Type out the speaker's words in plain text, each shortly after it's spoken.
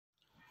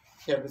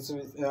Yeah,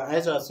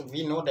 as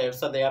we know that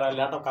so there are a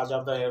lot of causes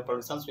of the air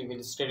pollution. We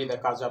will study the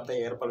cause of the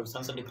air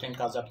pollution, so different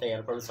cause of the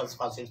air pollution,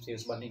 fossil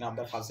fuels, burning of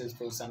the fossil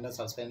fuels, and the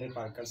suspended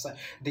particles.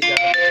 These are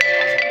the major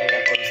cause of the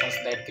air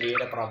pollution that create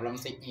a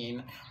problems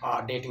in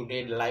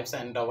day-to-day lives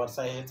and our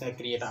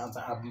create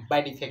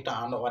bad effect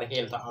on our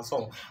health.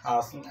 Also,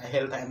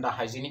 health and the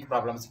hygienic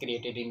problems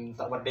created in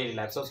our daily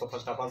life. So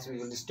first of all, we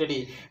will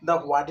study the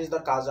what is the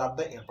cause of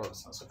the air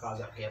pollution. So cause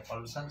of air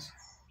pollution.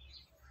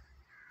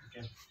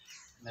 Okay,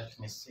 let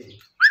me see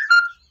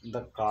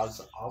the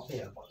cause of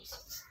air pollution.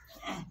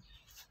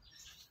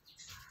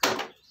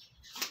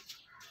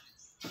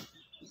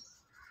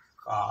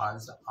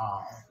 Cause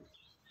of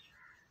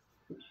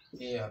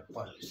air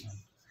pollution.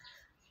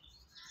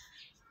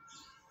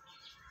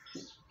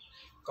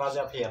 Cause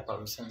of air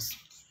pollution.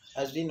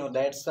 As we know,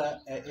 that's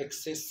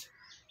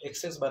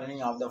excess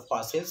burning of the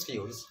fossil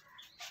fuels.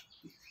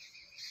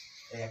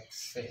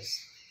 Excess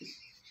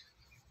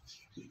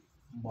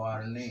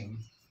burning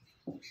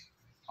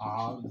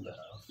of the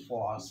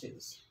fossil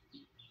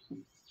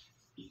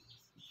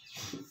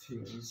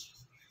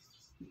fuels.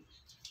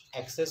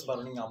 Excess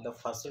burning of the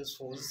fossil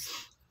fuels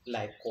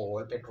like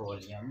coal,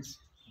 petroleums.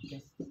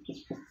 Okay,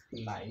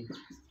 like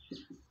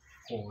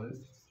coal,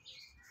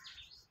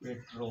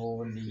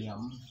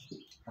 petroleum.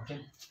 Okay,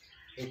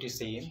 it is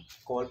same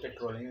coal,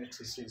 petroleum. It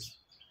is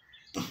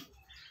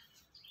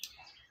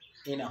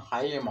in a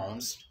high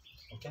amounts.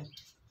 Okay,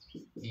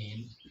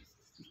 in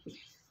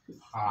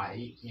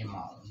high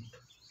amount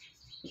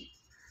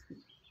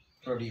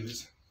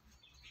produce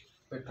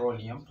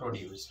petroleum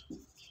produce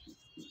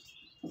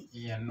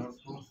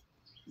NO2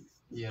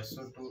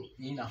 SO2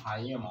 in high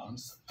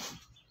amounts.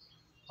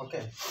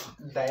 Okay,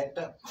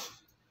 that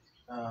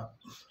uh,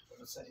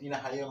 in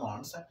high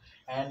amounts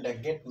and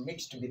get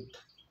mixed with,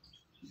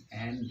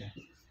 and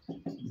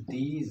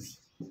these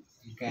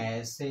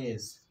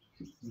gases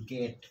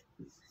get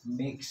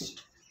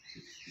mixed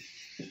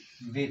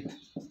with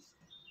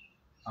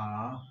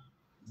uh,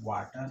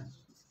 water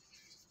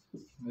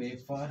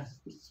vapor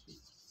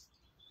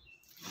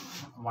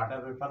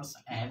water vapors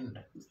and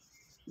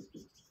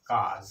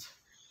cause,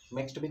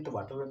 mixed with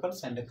water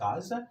vapors and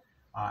cause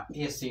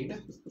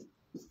acid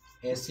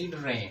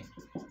rain.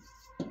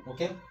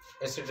 Okay,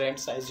 acid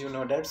rains, as you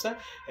know that's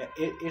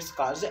it's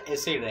called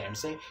acid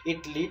rains.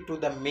 It lead to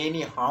the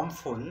many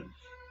harmful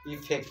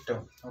effect.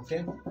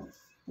 Okay,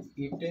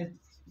 it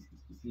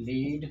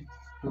lead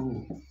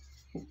to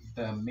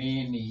the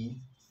many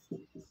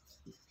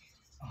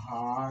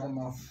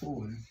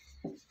harmful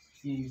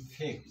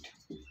effect,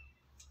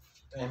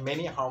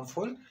 many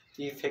harmful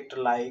effect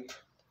like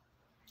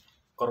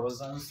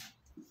corrosions,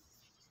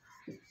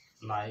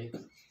 like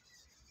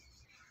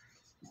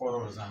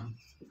corrosion.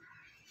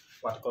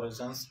 What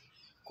corrosions?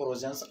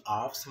 Corrosions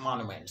of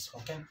monuments.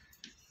 Okay,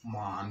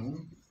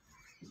 monument.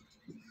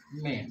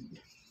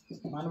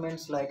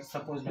 Monuments like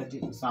suppose that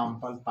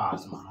example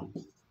Taj Mahal.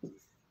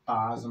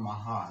 Taj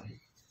Mahal.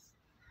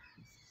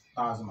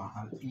 Taj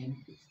Mahal in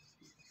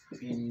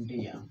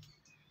India.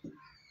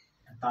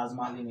 Taj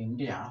Mahal in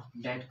India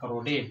that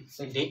corroded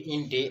so day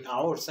in day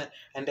out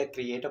and they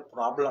create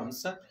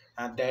problems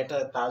that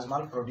Taj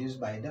Mahal produced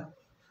by the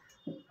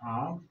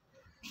uh,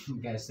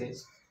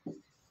 gases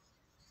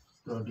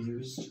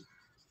produced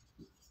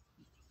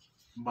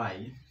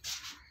by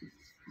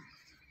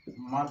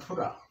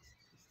Mathura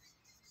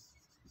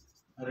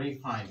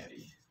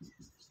refinery.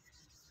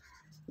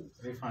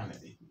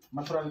 Refinery.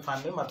 Mathura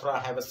refinery.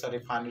 Mathura has a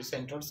refinery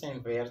centers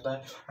and where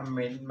the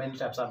many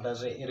types of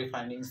the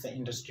refining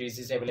industries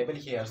is available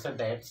here. So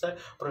that's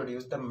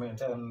produce the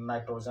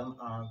nitrogen.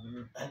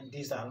 And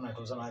these are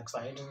nitrogen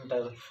oxide and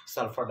the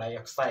sulfur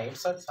dioxide.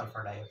 So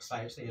sulfur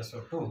dioxide,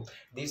 SO2.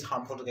 These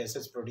harmful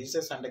gases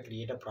produces and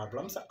create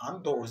problems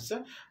on those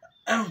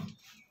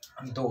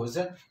those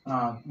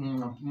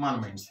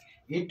monuments.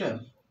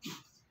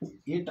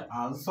 It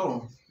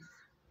also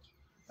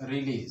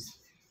release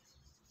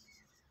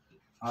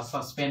a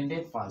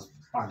suspended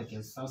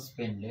particles,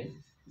 suspended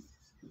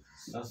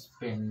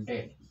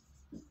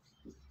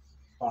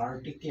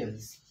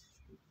particles.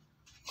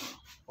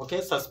 Okay,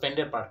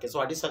 suspended particles.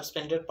 What is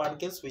suspended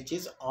particles? Which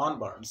is on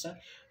burns.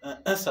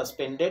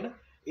 Suspended.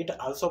 It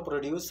also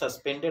produce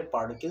suspended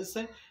particles.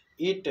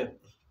 It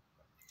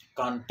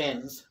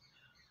contains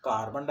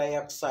carbon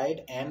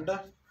dioxide and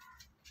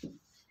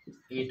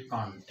it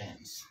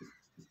contains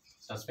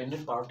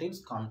suspended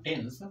particles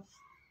contains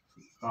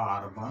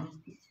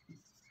carbon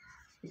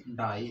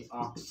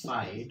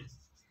dioxide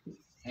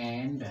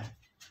and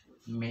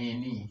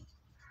many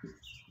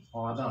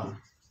other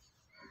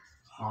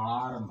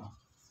harmful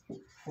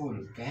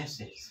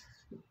gases.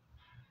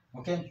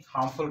 Okay,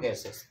 harmful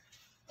gases.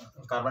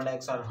 Carbon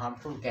dioxide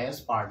harmful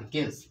gas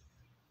particles.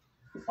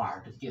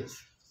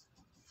 Particles.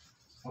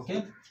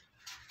 Okay,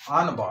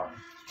 unborn.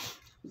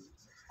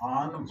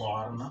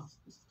 Unborn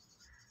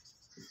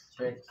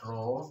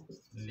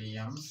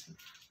petroleums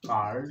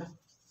called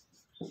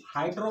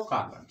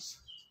hydrocarbons.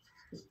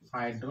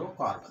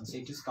 Hydrocarbons.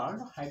 It is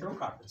called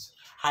hydrocarbons.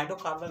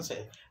 Hydrocarbons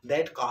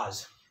that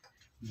cause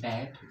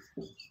that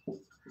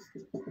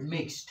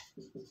mixed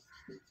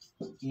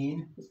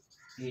in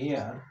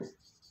air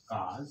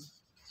cause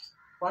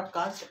what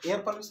cause air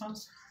pollution?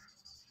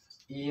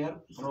 Air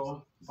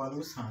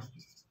pollution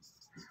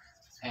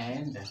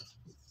and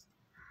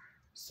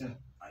so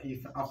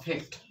if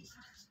affect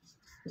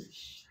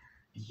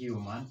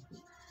human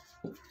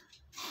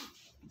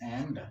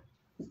and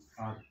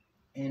or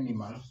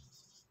animal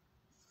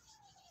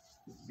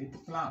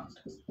with plant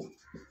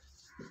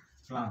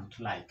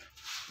like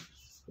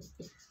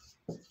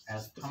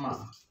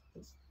asthma,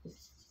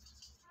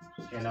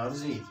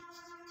 allergy,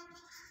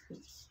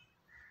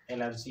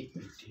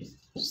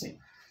 etc.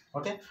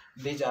 Okay,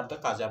 these are the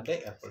cause of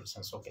the air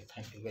pollution. Okay,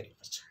 thank you very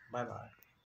much. Bye bye.